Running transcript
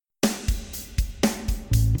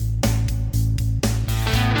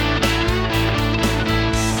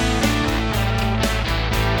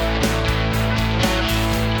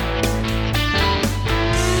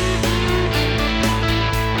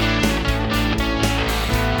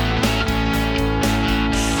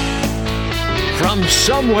From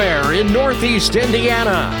somewhere in Northeast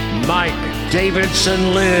Indiana, Mike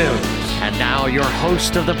Davidson lives. And now your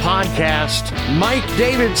host of the podcast, Mike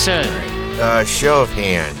Davidson. Show of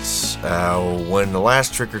hands. When the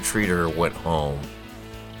last trick-or-treater went home,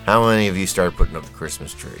 how many of you started putting up the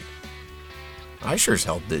Christmas tree? I sure as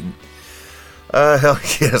hell didn't. Hell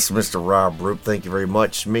yes, Mr. Rob Roop, thank you very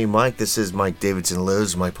much. Me, Mike, this is Mike Davidson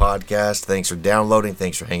Lives, my podcast. Thanks for downloading,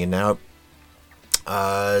 thanks for hanging out.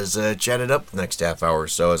 As chatted up the next half hour or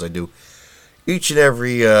so, as I do each and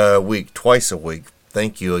every week, twice a week.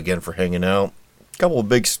 Thank you again for hanging out. A couple of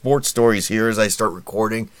big sports stories here as I start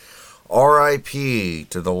recording. R.I.P.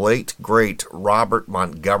 to the late, great Robert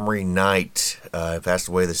Montgomery Knight. Passed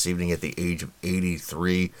away this evening at the age of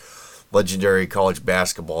 83. Legendary college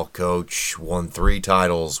basketball coach. Won 3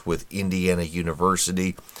 titles with Indiana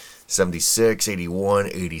University. 76, 81,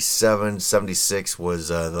 87. 76 was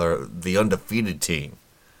the undefeated team.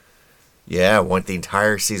 Yeah, went the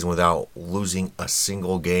entire season without losing a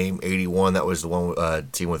single game. 81, that was the one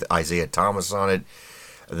team with Isaiah Thomas on it.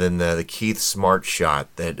 And then the Keith Smart shot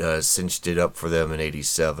that cinched it up for them in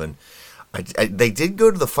 87. They did go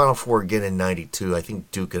to the Final Four again in 92. I think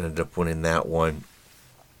Duke ended up winning that one.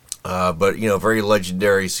 But, you know, very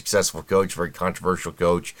legendary, successful coach, very controversial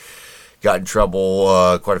coach. Got in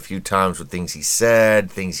trouble quite a few times with things he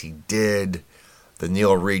said, things he did. The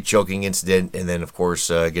Neil Reed choking incident, and then, of course,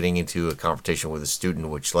 getting into a confrontation with a student,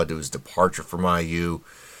 which led to his departure from IU.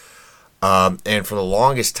 And for the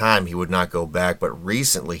longest time, he would not go back, but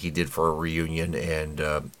recently he did for a reunion, and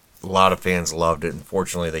a lot of fans loved it.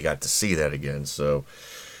 Unfortunately, they got to see that again. So,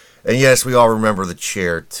 and yes, we all remember the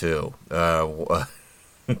chair, too. The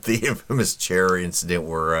infamous chair incident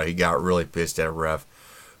where he got really pissed at a ref.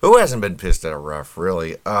 Who hasn't been pissed at a ref,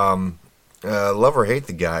 really? Love or hate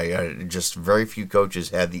the guy, just very few coaches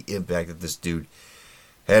had the impact that this dude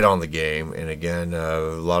had on the game. And again, a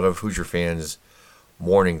lot of Hoosier fans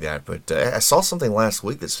mourning that. But I saw something last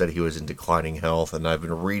week that said he was in declining health, and I've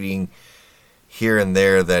been reading here and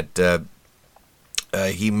there that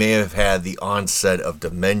he may have had the onset of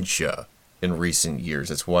dementia in recent years.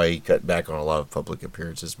 That's why he cut back on a lot of public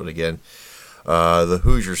appearances. But again, the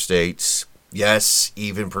Hoosier States, yes,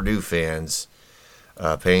 even Purdue fans,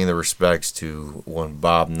 paying their respects to one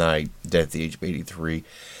Bob Knight, dead at the age of 83.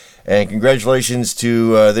 And congratulations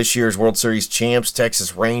to this year's World Series champs,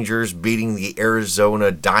 Texas Rangers, beating the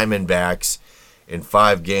Arizona Diamondbacks in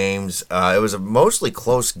 5 games. It was a mostly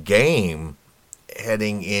close game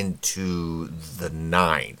heading into the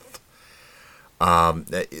 9th.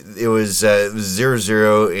 It was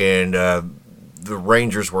 0-0, and the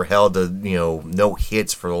Rangers were held to, no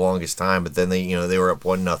hits for the longest time, but then they were up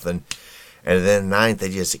 1-0. And then 9th, they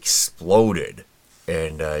just exploded.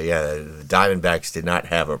 And, the Diamondbacks did not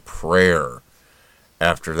have a prayer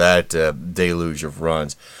after that deluge of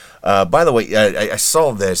runs. By the way, I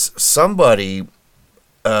saw this. Somebody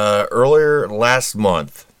earlier last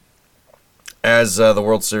month, as the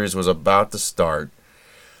World Series was about to start,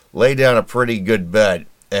 laid down a pretty good bet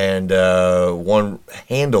and won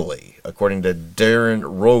handily, according to Darren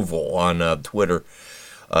Rovell on Twitter.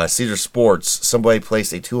 Caesar Sports, somebody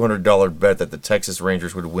placed a $200 bet that the Texas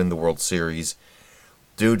Rangers would win the World Series.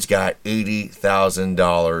 Dude's got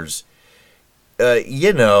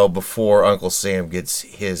 $80,000, before Uncle Sam gets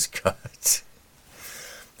his cut.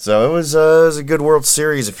 So it was a good World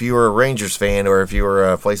Series if you were a Rangers fan, or if you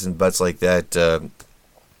were placing bets like that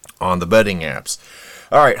on the betting apps.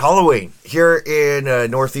 All right, Halloween here in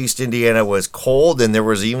Northeast Indiana was cold, and there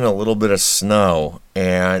was even a little bit of snow,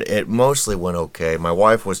 and it mostly went okay. My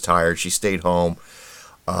wife was tired; she stayed home.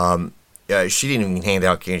 She didn't even hand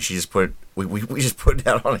out candy. She just we just put it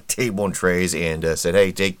out on a table and trays, and said,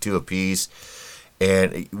 "Hey, take 2 apiece."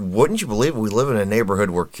 And wouldn't you believe it, we live in a neighborhood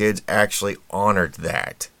where kids actually honored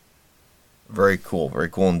that. Very cool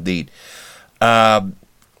indeed.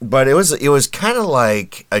 But it was kind of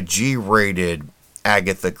like a G-rated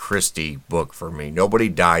Agatha Christie book for me. Nobody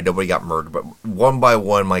died, nobody got murdered, but one by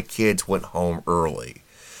one my kids went home early.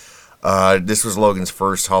 This was Logan's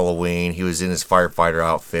first Halloween. He was in his firefighter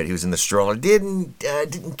outfit. He was in the stroller. Didn't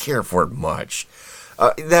care for it much.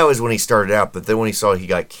 That was when he started out, but then when he saw he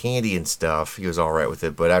got candy and stuff, he was all right with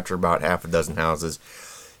it. But after about half a dozen houses,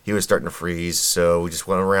 he was starting to freeze. So we just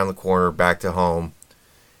went around the corner back to home,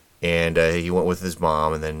 and he went with his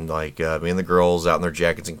mom, and then me and the girls out in their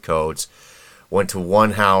jackets and coats. Went to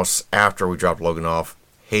one house after we dropped Logan off.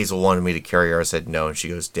 Hazel wanted me to carry her. I said no, and she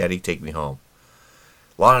goes, "Daddy, take me home."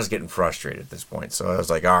 Lana's getting frustrated at this point, so I was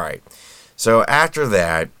like, all right. So after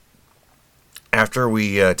that, after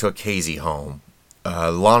we took Hazy home,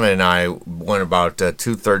 Lana and I went about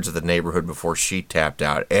 2/3 of the neighborhood before she tapped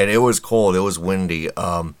out, and it was cold. It was windy.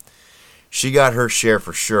 She got her share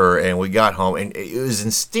for sure, and we got home, and it was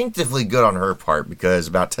instinctively good on her part because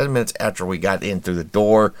about 10 minutes after we got in through the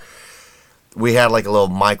door, we had like a little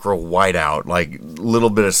micro whiteout, like a little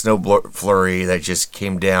bit of snow flurry that just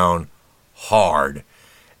came down hard,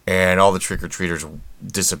 and all the trick-or-treaters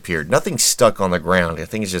disappeared. Nothing stuck on the ground. I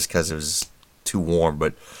think it's just because it was too warm,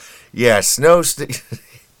 but yeah, snow...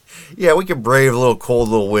 Yeah, we could brave a little cold,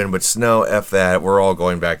 little wind, but snow, F that. We're all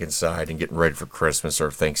going back inside and getting ready for Christmas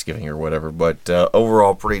or Thanksgiving or whatever. But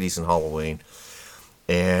overall, pretty decent Halloween.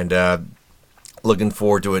 And looking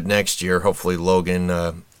forward to it next year. Hopefully,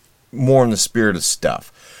 Logan, more in the spirit of stuff.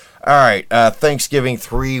 All right, Thanksgiving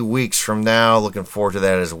 3 weeks from now. Looking forward to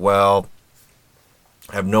that as well.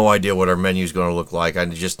 I have no idea what our menu is going to look like. I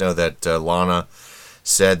just know that Lana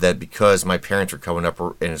said that because my parents are coming up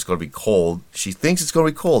and it's going to be cold, she thinks it's going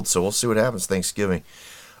to be cold, so we'll see what happens Thanksgiving.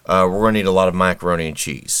 We're going to need a lot of macaroni and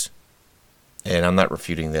cheese, and I'm not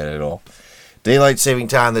refuting that at all. Daylight saving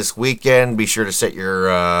time this weekend. Be sure to set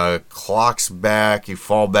your clocks back, you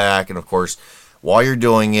fall back, and of course, while you're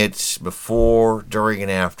doing it, before, during, and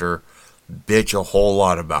after, bitch a whole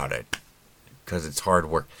lot about it, because it's hard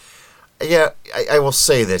work. Yeah, I will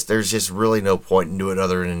say this. There's just really no point in doing it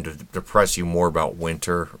other than to depress you more about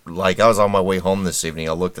winter. Like, I was on my way home this evening.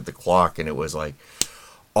 I looked at the clock, and it was like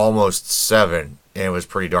almost 7, and it was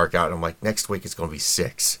pretty dark out. And I'm like, next week it's going to be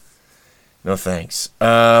 6. No thanks.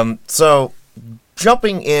 So,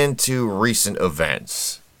 jumping into recent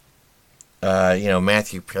events.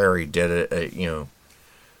 Matthew Perry did it at,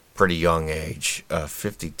 pretty young age.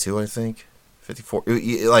 52, I think. 54.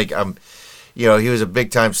 He was a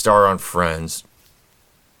big-time star on Friends.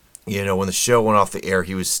 When the show went off the air,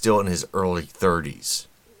 he was still in his early 30s.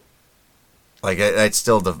 Like, that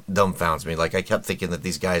still dumbfounds me. Like, I kept thinking that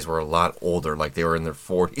these guys were a lot older, like they were in their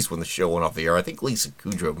 40s when the show went off the air. I think Lisa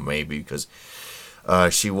Kudrow maybe, because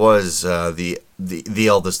she was the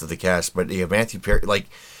eldest of the cast. But yeah, Matthew Perry, like,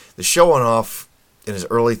 the show went off in his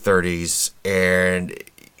early 30s, and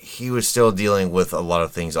he was still dealing with a lot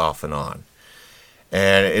of things off and on.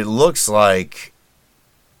 And it looks like,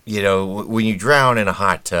 when you drown in a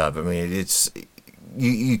hot tub, I mean, it's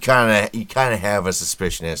you kind of have a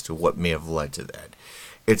suspicion as to what may have led to that.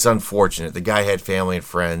 It's unfortunate. The guy had family and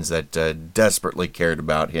friends that desperately cared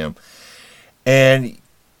about him. And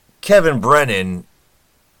Kevin Brennan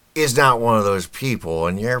is not one of those people.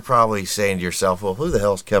 And you're probably saying to yourself, well, who the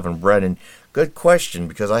hell's Kevin Brennan? Good question,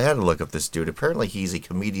 because I had to look up this dude. Apparently he's a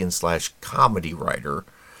comedian/comedy writer.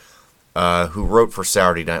 Who wrote for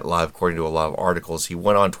Saturday Night Live, according to a lot of articles. He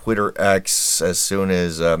went on Twitter X as soon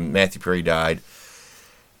as Matthew Perry died,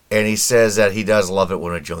 and he says that he does love it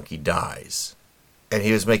when a junkie dies. And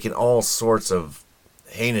he was making all sorts of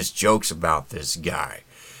heinous jokes about this guy.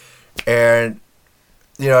 And,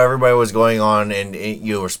 everybody was going on and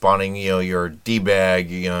responding, you're a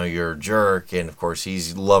D-bag, you're a jerk, and of course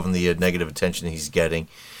he's loving the negative attention he's getting.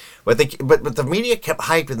 But the media kept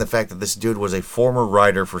hyping the fact that this dude was a former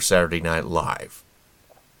writer for Saturday Night Live.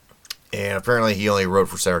 And apparently he only wrote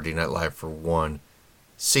for Saturday Night Live for 1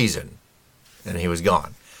 season. And he was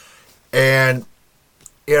gone. And,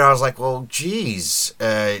 I was like, well, geez.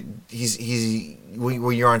 When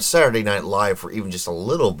you're on Saturday Night Live for even just a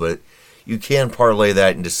little bit, you can parlay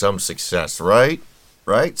that into some success, right?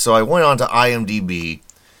 Right? So I went on to IMDb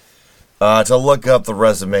to look up the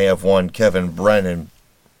resume of one Kevin Brennan.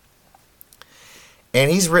 And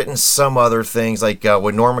he's written some other things, like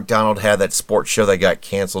when Norm Macdonald had that sports show that got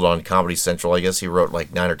canceled on Comedy Central. I guess he wrote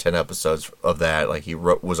like 9 or 10 episodes of that. Like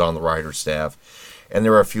was on the writer's staff. And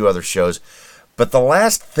there were a few other shows. But the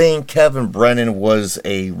last thing Kevin Brennan was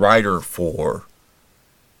a writer for,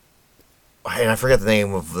 and I forget the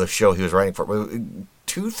name of the show he was writing for, but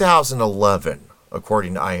 2011,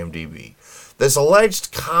 according to IMDb. This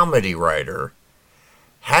alleged comedy writer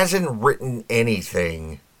hasn't written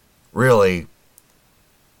anything, really,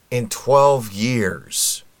 in 12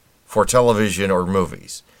 years for television or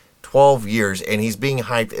movies. 12 years, and he's being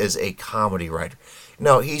hyped as a comedy writer.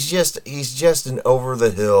 No, he's just an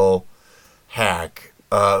over-the-hill hack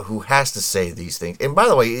who has to say these things. And by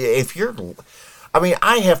the way,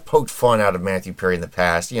 I have poked fun out of Matthew Perry in the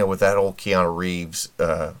past, with that old Keanu Reeves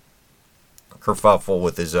kerfuffle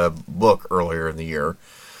with his book earlier in the year.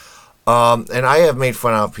 And I have made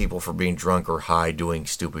fun of people for being drunk or high doing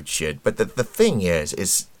stupid shit. But the thing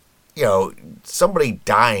is somebody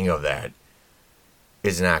dying of that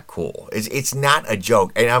is not cool. It's not a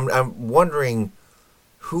joke. And I'm wondering,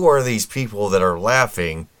 who are these people that are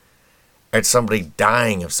laughing at somebody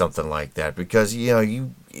dying of something like that? Because,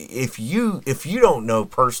 if you don't know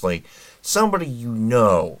personally, somebody you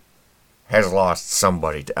know has lost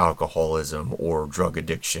somebody to alcoholism or drug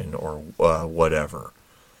addiction or whatever.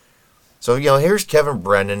 So, here's Kevin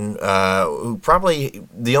Brennan, who probably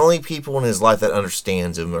the only people in his life that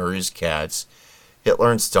understands him are his cats,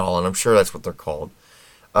 Hitler and Stalin. I'm sure that's what they're called.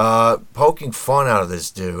 Poking fun out of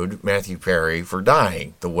this dude, Matthew Perry, for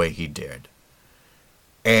dying the way he did.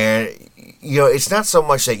 And, it's not so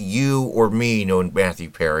much that you or me know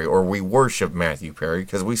Matthew Perry or we worship Matthew Perry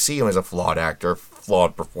because we see him as a flawed actor,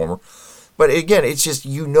 flawed performer. But again, it's just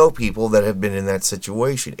people that have been in that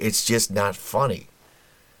situation. It's just not funny.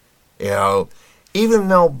 Even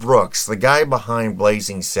Mel Brooks, the guy behind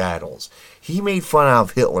Blazing Saddles, he made fun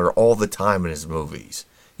of Hitler all the time in his movies.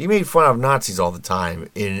 He made fun of Nazis all the time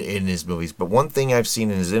in his movies. But one thing I've seen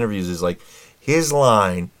in his interviews is his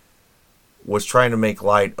line was trying to make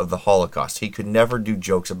light of the Holocaust. He could never do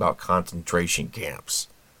jokes about concentration camps.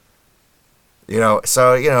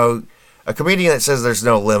 A comedian that says there's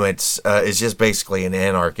no limits is just basically an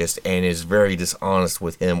anarchist and is very dishonest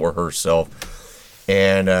with him or herself.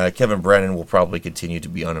 And Kevin Brennan will probably continue to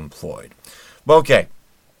be unemployed. But okay,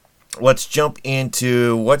 let's jump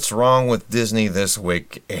into what's wrong with Disney this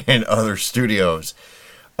week and other studios.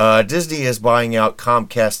 Disney is buying out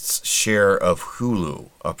Comcast's share of Hulu,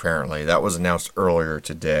 apparently. That was announced earlier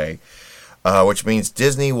today, which means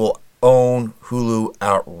Disney will own Hulu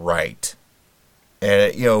outright.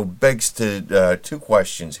 And it, begs to two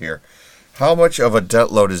questions here. How much of a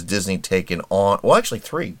debt load is Disney taking on? Well, actually,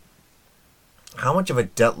 three. How much of a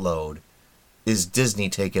debt load is Disney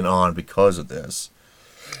taking on because of this?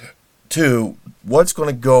 Two, what's going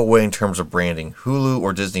to go away in terms of branding, Hulu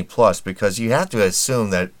or Disney Plus? Because you have to assume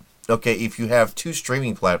that, okay, if you have two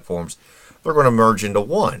streaming platforms, they're going to merge into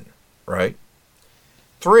one, right?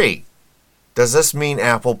 Three, does this mean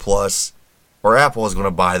Apple Plus or Apple is going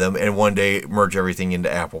to buy them and one day merge everything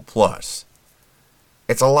into Apple Plus?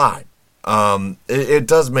 It's a lot. It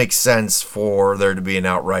does make sense for there to be an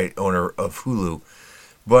outright owner of Hulu,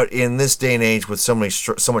 but in this day and age with so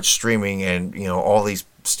much streaming and all these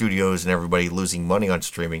studios and everybody losing money on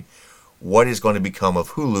streaming, what is going to become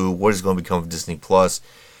of Hulu? What is going to become of Disney Plus?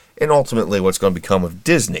 And ultimately, what's going to become of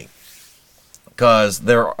Disney? Because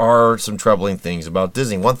there are some troubling things about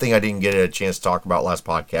Disney. One thing I didn't get a chance to talk about last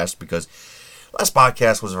podcast because last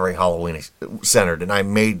podcast was very Halloween centered, and I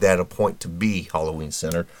made that a point to be Halloween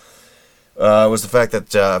centered. Was the fact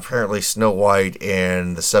that apparently Snow White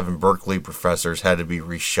and the 7 Berkeley professors had to be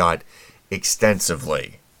reshot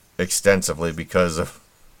extensively because of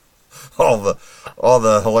all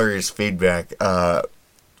the hilarious feedback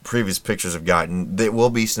previous pictures have gotten. There will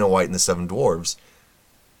be Snow White and the 7 Dwarves,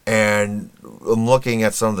 and I'm looking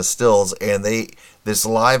at some of the stills, and this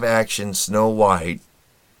live action Snow White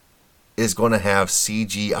is going to have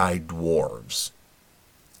CGI dwarves.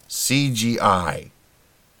 CGI.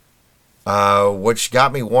 Which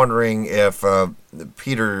got me wondering if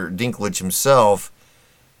Peter Dinklage himself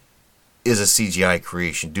is a CGI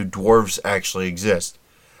creation. Do dwarves actually exist?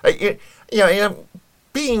 I'm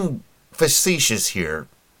being facetious here,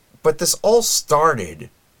 but this all started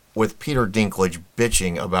with Peter Dinklage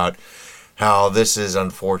bitching about how this is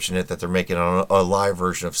unfortunate that they're making a live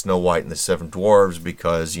version of Snow White and the 7 Dwarves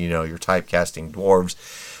because, you're typecasting dwarves.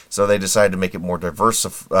 So they decided to make it more diverse.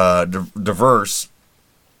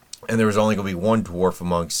 And there was only going to be one dwarf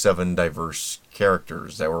among 7 diverse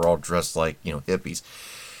characters that were all dressed like, hippies.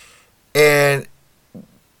 And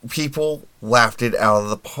people laughed it out of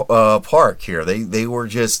the park here. They were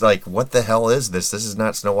just like, what the hell is this? This is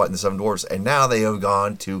not Snow White and the 7 Dwarfs. And now they have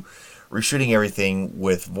gone to reshooting everything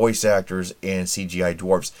with voice actors and CGI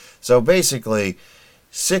dwarfs. So basically,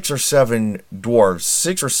 6 or 7 dwarves,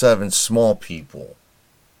 6 or 7 small people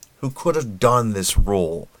who could have done this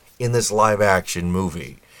role in this live action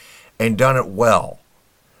movie and done it well,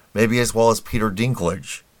 maybe as well as Peter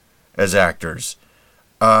Dinklage as actors.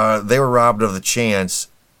 They were robbed of the chance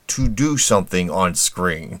to do something on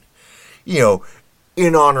screen,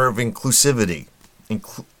 in honor of inclusivity.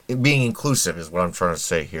 Being inclusive is what I'm trying to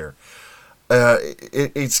say here.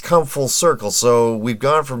 It's come full circle. So we've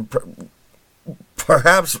gone from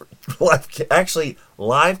perhaps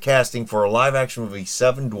live casting for a live action movie,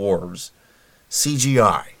 7 Dwarves,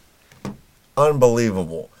 CGI.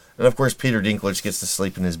 Unbelievable. And of course, Peter Dinklage gets to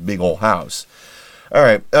sleep in his big old house. All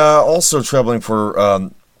right. Also troubling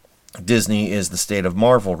for Disney is the state of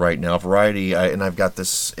Marvel right now. Variety, and I've got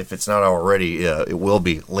this, if it's not already, it will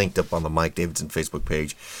be linked up on the Mike Davidson Facebook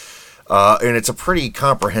page. And it's a pretty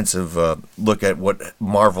comprehensive look at what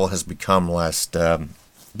Marvel has become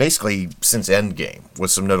basically since Endgame,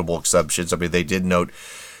 with some notable exceptions. I mean, they did note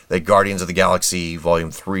that Guardians of the Galaxy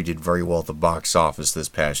Volume 3 did very well at the box office this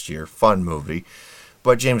past year. Fun movie.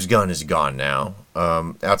 But James Gunn is gone now.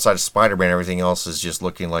 Outside of Spider-Man, everything else is just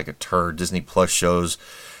looking like a turd. Disney Plus shows,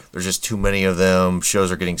 there's just too many of them.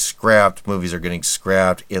 Shows are getting scrapped. Movies are getting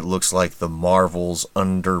scrapped. It looks like the Marvel's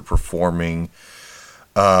underperforming.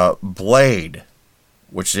 Blade,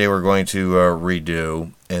 which they were going to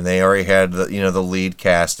redo, and they already had the lead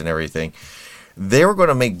cast and everything. They were going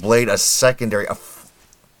to make Blade a secondary,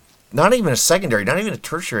 not even a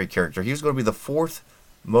tertiary character. He was going to be the fourth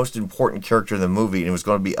most important character in the movie, and it was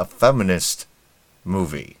going to be a feminist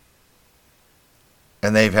movie.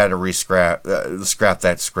 And they've had to scrap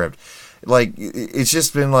that script. Like, it's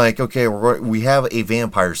just been like, okay, we have a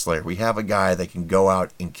vampire slayer. We have a guy that can go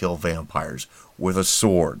out and kill vampires with a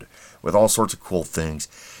sword, with all sorts of cool things.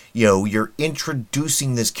 You're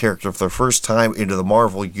introducing this character for the first time into the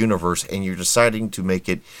Marvel Universe, and you're deciding to make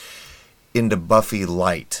it into Buffy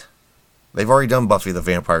light. They've already done Buffy the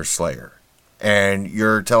Vampire Slayer. And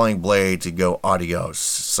you're telling Blade to go adios.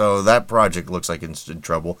 So that project looks like it's in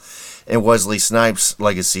trouble. And Wesley Snipes'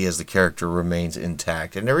 legacy as the character remains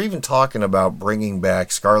intact. And they're even talking about bringing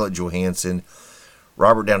back Scarlett Johansson,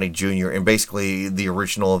 Robert Downey Jr., and basically the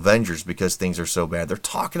original Avengers because things are so bad. They're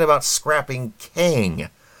talking about scrapping Kang,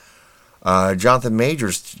 Jonathan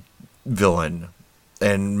Majors' villain,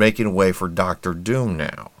 and making way for Doctor Doom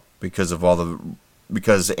now because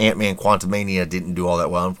Ant-Man Quantumania didn't do all that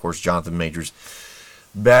well. And of course, Jonathan Majors'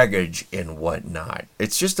 baggage and whatnot.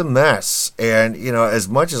 It's just a mess. And, as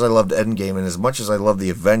much as I loved Endgame and as much as I love the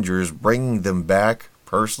Avengers, bringing them back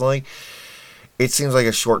personally, it seems like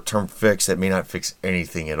a short-term fix that may not fix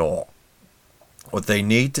anything at all. What they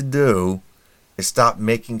need to do is stop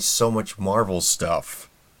making so much Marvel stuff.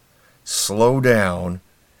 Slow down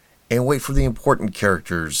and wait for the important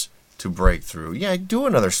characters to break through. Yeah, do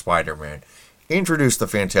another Spider-Man. Introduce the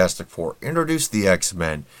Fantastic Four. Introduce the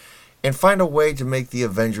X-Men. And find a way to make the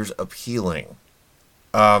Avengers appealing.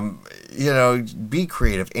 Be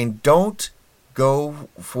creative. And don't go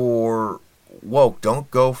for woke. Don't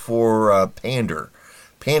go for pander.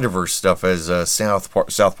 Panderverse stuff, as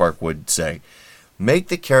South Park would say. Make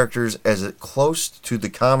the characters as close to the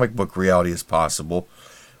comic book reality as possible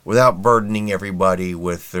without burdening everybody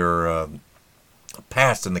with their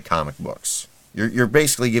past in the comic books. You're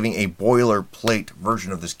basically giving a boilerplate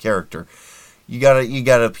version of this character. You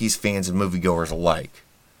gotta appease fans and moviegoers alike.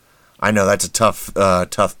 I know that's a tough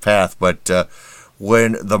path, but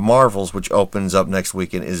when the Marvels, which opens up next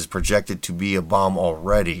weekend, is projected to be a bomb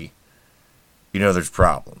already, there's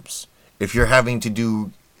problems. If you're having to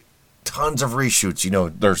do tons of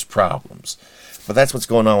reshoots, there's problems. But that's what's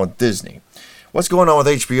going on with Disney. What's going on with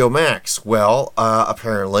HBO Max? Well,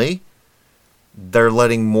 apparently they're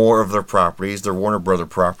letting more of their properties, their Warner Brother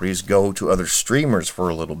properties, go to other streamers for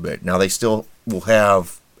a little bit. Now, they still will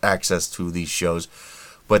have access to these shows,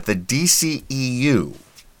 but the DCEU,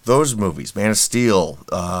 those movies, Man of Steel,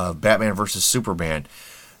 Batman vs. Superman,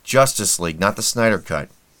 Justice League, not the Snyder Cut,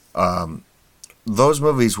 those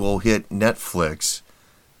movies will hit Netflix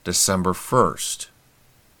December 1st.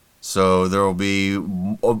 So there will be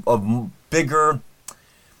a bigger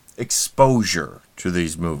exposure to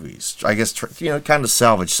these movies. I guess, kind of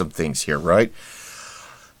salvage some things here, right?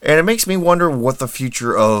 And it makes me wonder what the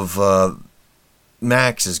future of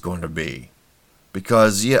Max is going to be.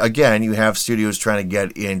 Because, again, you have studios trying to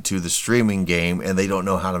get into the streaming game, and they don't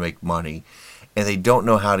know how to make money. And they don't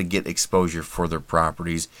know how to get exposure for their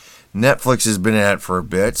properties. Netflix has been at it for a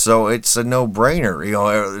bit, so it's a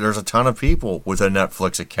no-brainer. There's a ton of people with a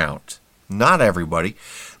Netflix account. Not everybody,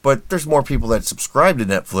 but there's more people that subscribe to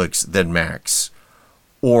Netflix than Max,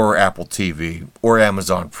 or Apple TV, or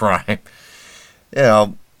Amazon Prime.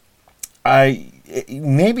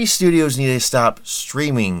 Maybe studios need to stop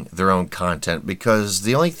streaming their own content, because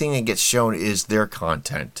the only thing that gets shown is their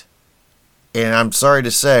content. And I'm sorry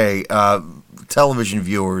to say, television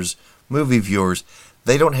viewers, movie viewers,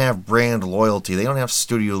 they don't have brand loyalty. They don't have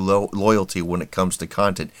studio loyalty when it comes to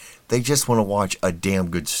content. They just want to watch a damn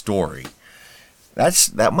good story.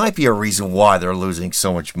 That might be a reason why they're losing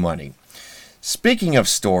so much money. Speaking of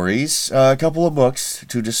stories, a couple of books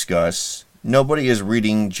to discuss. Nobody is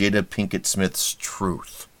reading Jada Pinkett Smith's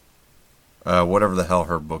Truth. Whatever the hell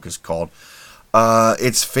her book is called.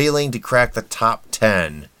 It's failing to crack the top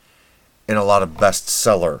 10 in a lot of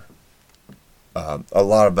bestseller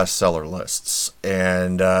lists,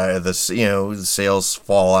 and the sales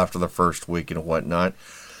fall after the first week and whatnot.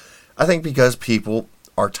 I think because people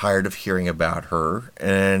are tired of hearing about her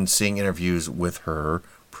and seeing interviews with her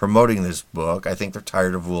promoting this book. I think they're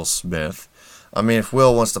tired of Will Smith. I mean, if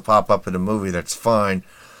Will wants to pop up in a movie, that's fine.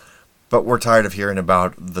 but we're tired of hearing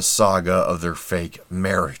about the saga of their fake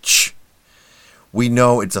marriage. We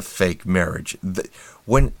know it's a fake marriage.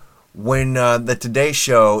 When the Today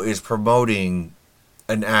Show is promoting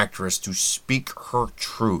an actress to speak her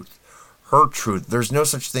truth, there's no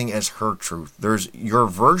such thing as her truth. There's your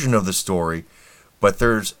version of the story, but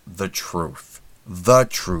there's the truth. The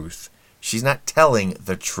truth. She's not telling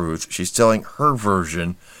the truth. She's telling her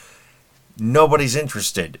version. Nobody's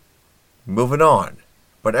interested. Moving on.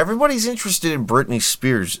 But everybody's interested in Britney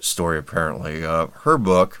Spears' story, apparently. Her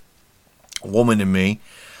book, Woman in Me,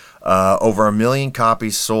 over 1 million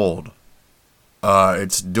copies sold.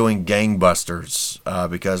 It's doing gangbusters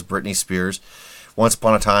because Britney Spears, once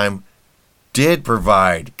upon a time, did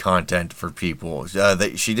provide content for people.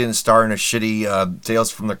 She didn't star in a shitty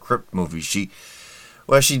Tales from the Crypt movie. She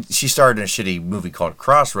starred in a shitty movie called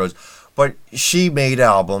Crossroads, but she made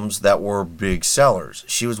albums that were big sellers.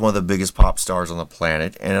 She was one of the biggest pop stars on the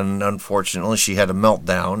planet, and unfortunately she had a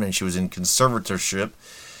meltdown and she was in conservatorship,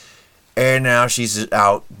 and now she's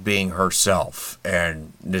out being herself,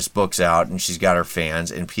 and this book's out and she's got her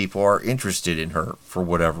fans and people are interested in her for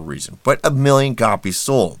whatever reason. But 1 million copies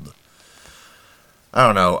sold. I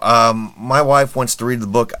don't know. My wife wants to read the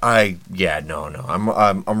book. I'm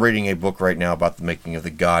reading a book right now about the making of The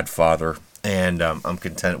Godfather, and I'm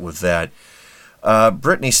content with that.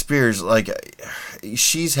 Britney Spears,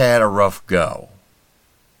 she's had a rough go,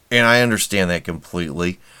 and I understand that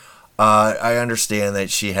completely. I understand that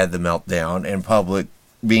she had the meltdown, and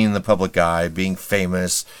being the public eye, being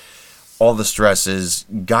famous, all the stresses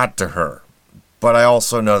got to her. But I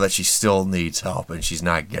also know that she still needs help, and she's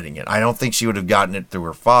not getting it. I don't think she would have gotten it through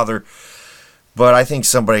her father, but I think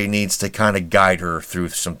somebody needs to kind of guide her through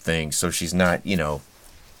some things so she's not,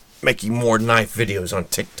 making more knife videos on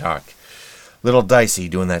TikTok. Little dicey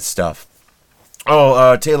doing that stuff.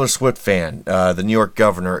 Oh, Taylor Swift fan, the New York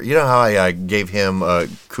governor. You know how I gave him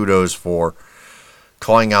kudos for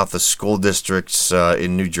calling out the school districts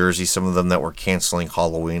in New Jersey, some of them that were canceling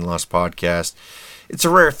Halloween last podcast. It's a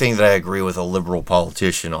rare thing that I agree with a liberal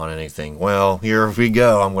politician on anything. Well, here we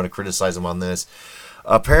go. I'm going to criticize him on this.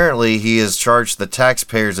 Apparently, he has charged the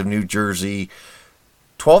taxpayers of New Jersey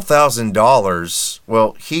 $12,000.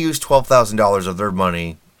 Well, he used $12,000 of their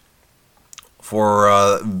money for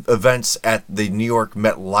events at the New York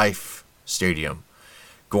MetLife Stadium,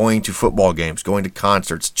 going to football games, going to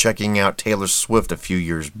concerts, checking out Taylor Swift a few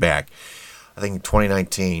years back. I think in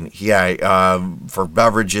 2019, for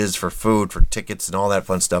beverages, for food, for tickets, and all that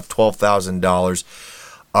fun stuff, $12,000.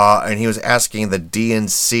 And he was asking the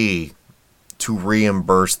DNC to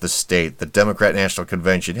reimburse the state, the Democrat National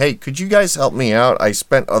Convention. Hey, could you guys help me out? I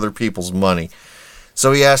spent other people's money.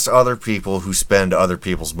 So he asked other people who spend other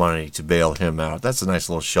people's money to bail him out. That's a nice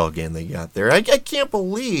little shell game they got there. I can't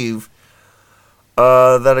believe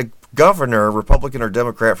that a governor, Republican or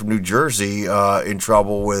Democrat from New Jersey, in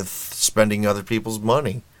trouble with spending other people's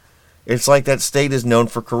money. It's like that state is known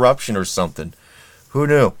for corruption or something. Who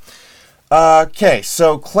knew? Okay,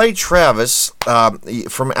 so Clay Travis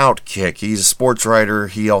from Outkick. He's a sports writer.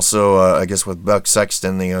 He also, I guess, with Buck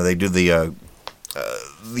Sexton, they do the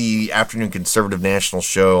afternoon conservative national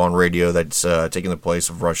show on radio that's taking the place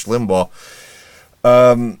of Rush Limbaugh.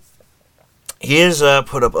 He has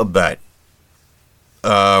put up a bet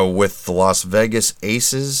with the Las Vegas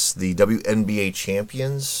Aces, the WNBA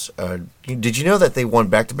champions. Did you know that they won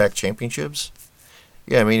back-to-back championships?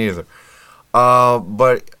 Yeah, me neither.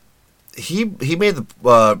 But he made a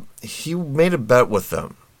bet with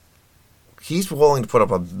them. He's willing to put up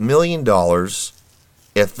 $1 million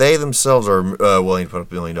if they themselves are willing to put up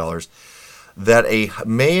 $1 million, that a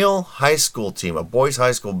male high school team, a boys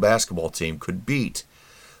high school basketball team, could beat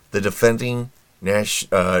the defending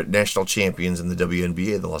national champions in the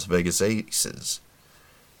WNBA, the Las Vegas Aces.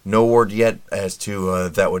 No word yet as to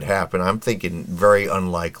that would happen. I'm thinking very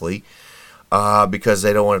unlikely because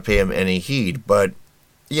they don't want to pay him any heed. But,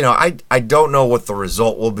 I don't know what the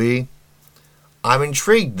result will be. I'm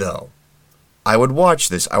intrigued, though. I would watch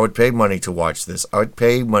this. I would pay money to watch this. I would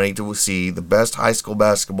pay money to see the best high school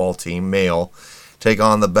basketball team, male, take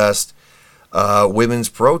on the best women's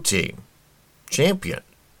pro team, champion,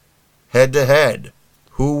 head to head.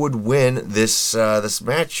 Who would win this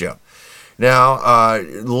matchup? Now,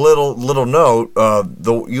 little note: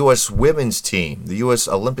 the U.S. women's team, the U.S.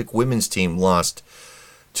 Olympic women's team, lost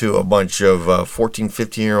to a bunch of 14,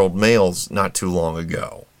 15-year-old males not too long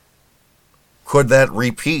ago. Could that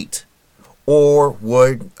repeat? Or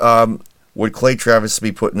would Clay Travis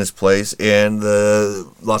be put in his place and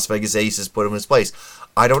the Las Vegas Aces put him in his place?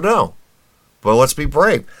 I don't know. But let's be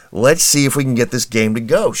brave. Let's see if we can get this game to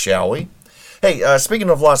go, shall we? Hey,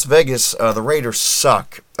 speaking of Las Vegas, the Raiders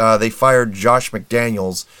suck. They fired Josh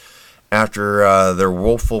McDaniels after their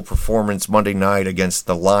woeful performance Monday night against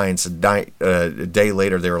the Lions. A day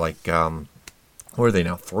later, they were like, what are they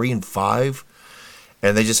now, 3-5?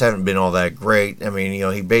 And they just haven't been all that great. I mean,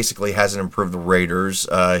 he basically hasn't improved the Raiders.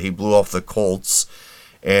 He blew off the Colts,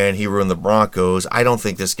 and he ruined the Broncos. I don't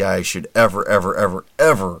think this guy should ever, ever, ever,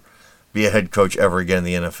 ever be a head coach ever again in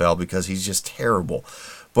the NFL because he's just terrible.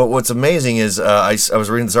 But what's amazing is I was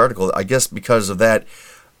reading this article. I guess because of that,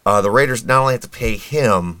 the Raiders not only have to pay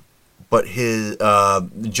him, but his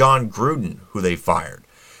John Gruden, who they fired.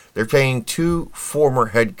 They're paying 2 former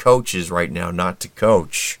head coaches right now not to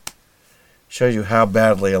coach. Shows you how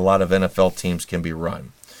badly a lot of NFL teams can be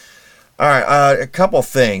run. All right, a couple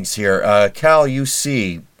things here. Cal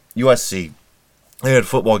USC, they had a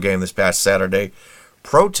football game this past Saturday.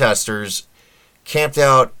 Protesters camped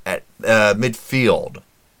out at midfield,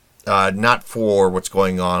 not for what's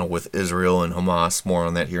going on with Israel and Hamas. More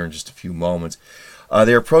on that here in just a few moments.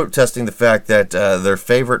 They are protesting the fact that their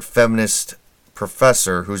favorite feminist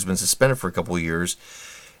professor, who's been suspended for a couple of years,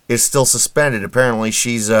 is still suspended. Apparently,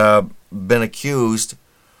 she's been accused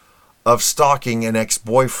of stalking an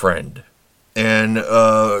ex-boyfriend and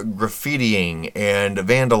graffitiing and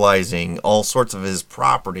vandalizing all sorts of his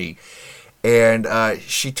property. And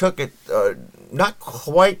she took it not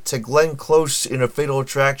quite to Glenn Close in a Fatal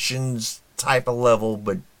Attractions type of level,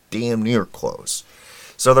 but damn near close.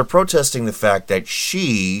 So they're protesting the fact that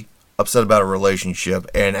she, upset about a relationship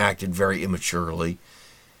and acted very immaturely,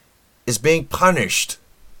 is being punished.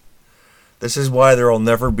 This is why there will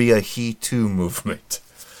never be a He Too movement.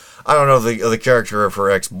 I don't know the character of her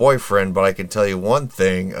ex-boyfriend, but I can tell you one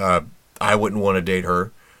thing. I wouldn't want to date her.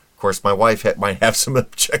 Of course, my wife might have some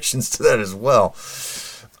objections to that as well.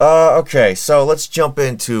 Okay, so let's jump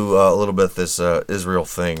into a little bit of this Israel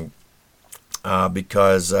thing.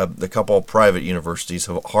 Because the couple of private universities,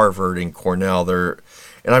 Harvard and Cornell, and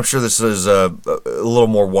I'm sure this is a little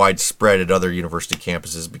more widespread at other university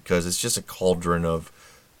campuses because it's just a cauldron of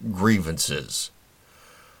grievances.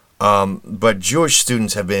 But Jewish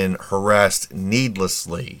students have been harassed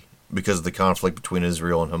needlessly because of the conflict between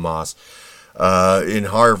Israel and Hamas. In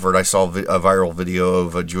Harvard, I saw a viral video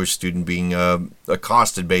of a Jewish student being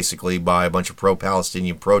accosted basically by a bunch of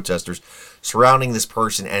pro-Palestinian protesters surrounding this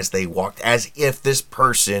person as they walked, as if this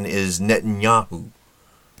person is Netanyahu,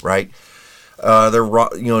 right?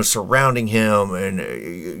 They're surrounding him,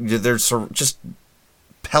 and they're just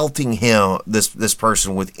pelting him, this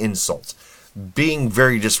person, with insults, being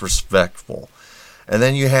very disrespectful. And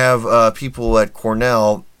then you have people at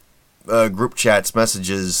Cornell, group chats,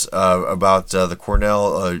 messages about the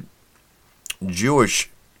Cornell Jewish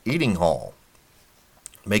eating hall,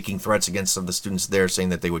 making threats against some of the students there, saying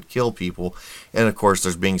that they would kill people. And of course,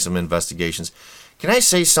 there's being some investigations. Can I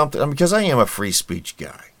say something? Because I am a free speech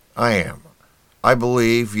guy. I am. I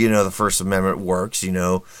believe, the First Amendment works.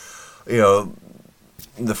 The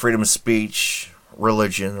freedom of speech,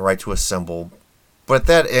 religion, the right to assemble. But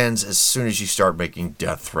that ends as soon as you start making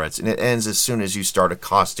death threats, and it ends as soon as you start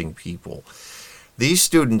accosting people. These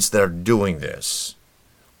students that are doing this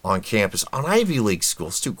on campus, on Ivy League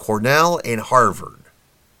schools too, Cornell and Harvard,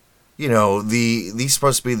 these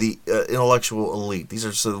supposed to be the intellectual elite. These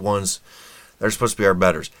are the ones that are supposed to be our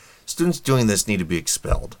betters. Students doing this need to be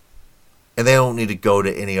expelled, and they don't need to go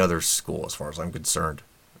to any other school as far as I'm concerned.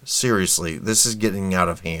 Seriously, this is getting out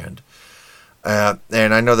of hand.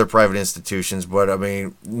 And I know they're private institutions, but I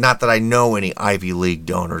mean, not that I know any Ivy League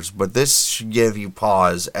donors, but this should give you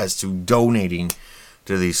pause as to donating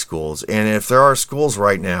to these schools. And if there are schools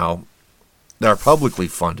right now that are publicly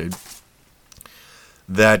funded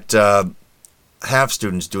that have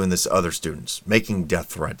students doing this to other students, making death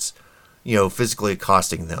threats, physically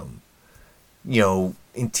accosting them,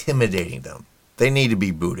 intimidating them, they need to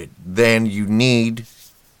be booted. Then you need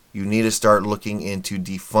to start looking into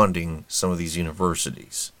defunding some of these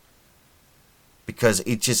universities. Because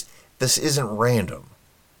this isn't random.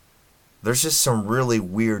 There's just some really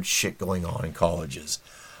weird shit going on in colleges.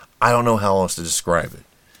 I don't know how else to describe it.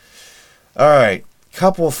 All right,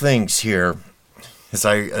 couple of things here as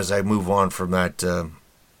I move on from that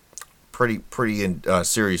pretty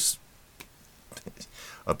serious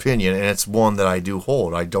opinion, and it's one that I do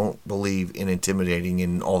hold. I don't believe in intimidating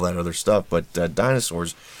and all that other stuff, but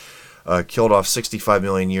dinosaurs killed off 65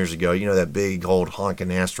 million years ago. That big old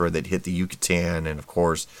honking asteroid that hit the Yucatan, and of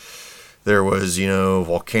course there was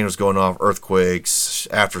volcanoes going off, earthquakes,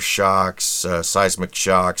 aftershocks, seismic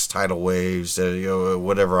shocks, tidal waves,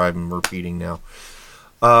 whatever I'm repeating now.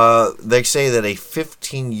 They say that a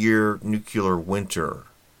 15-year nuclear winter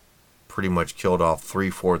pretty much killed off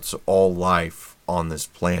 3/4 of all life on this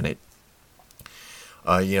planet.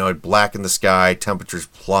 It blackened the sky, temperatures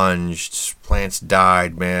plunged, plants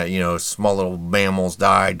died, small little mammals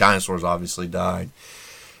died, dinosaurs obviously died,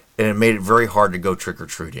 and it made it very hard to go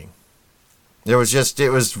trick-or-treating. It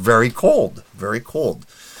was very cold, very cold.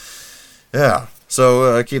 Yeah,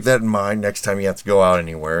 so keep that in mind next time you have to go out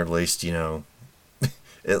anywhere. At least,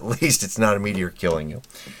 at least it's not a meteor killing you.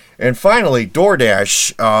 And finally,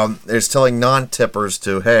 DoorDash is telling non-tippers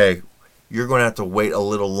to, hey, you're going to have to wait a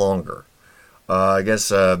little longer. I guess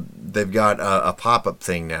they've got a pop-up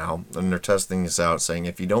thing now, and they're testing this out, saying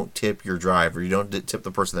if you don't tip your driver, you don't tip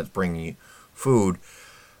the person that's bringing you food,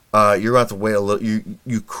 you're going to have to wait a little.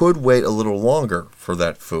 You could wait a little longer for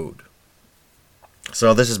that food.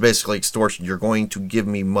 So this is basically extortion. You're going to give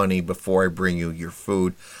me money before I bring you your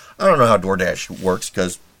food. I don't know how DoorDash works,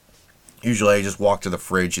 because usually I just walk to the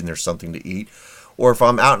fridge and there's something to eat. Or if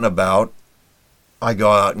I'm out and about, I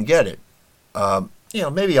go out and get it.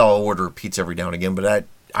 Maybe I'll order a pizza every now and again, but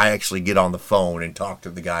I actually get on the phone and talk to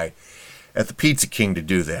the guy at the Pizza King to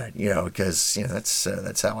do that, because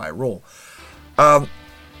that's how I roll. But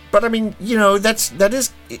I mean, that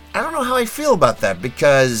is, I don't know how I feel about that,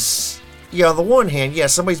 because on the one hand,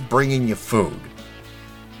 somebody's bringing you food,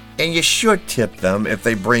 and you should tip them if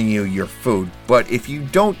they bring you your food. But if you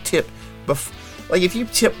don't tip, if you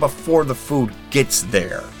tip before the food gets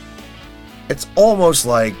there, it's almost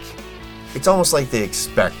like they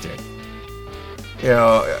expect it.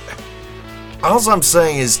 All I'm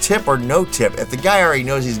saying is tip or no tip. If the guy already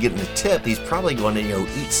knows he's getting a tip, he's probably going to,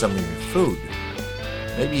 eat some of your food.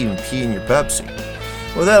 Maybe even pee in your Pepsi.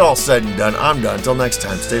 With that all said and done, I'm done. Until next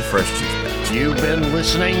time, stay fresh, cheese. You've been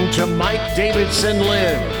listening to Mike Davidson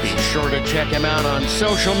Live. Be sure to check him out on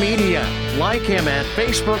social media. Like him at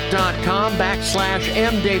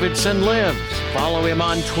facebook.com/mdavidsonlives. Follow him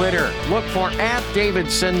on Twitter. Look for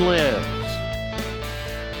 @DavidsonLive.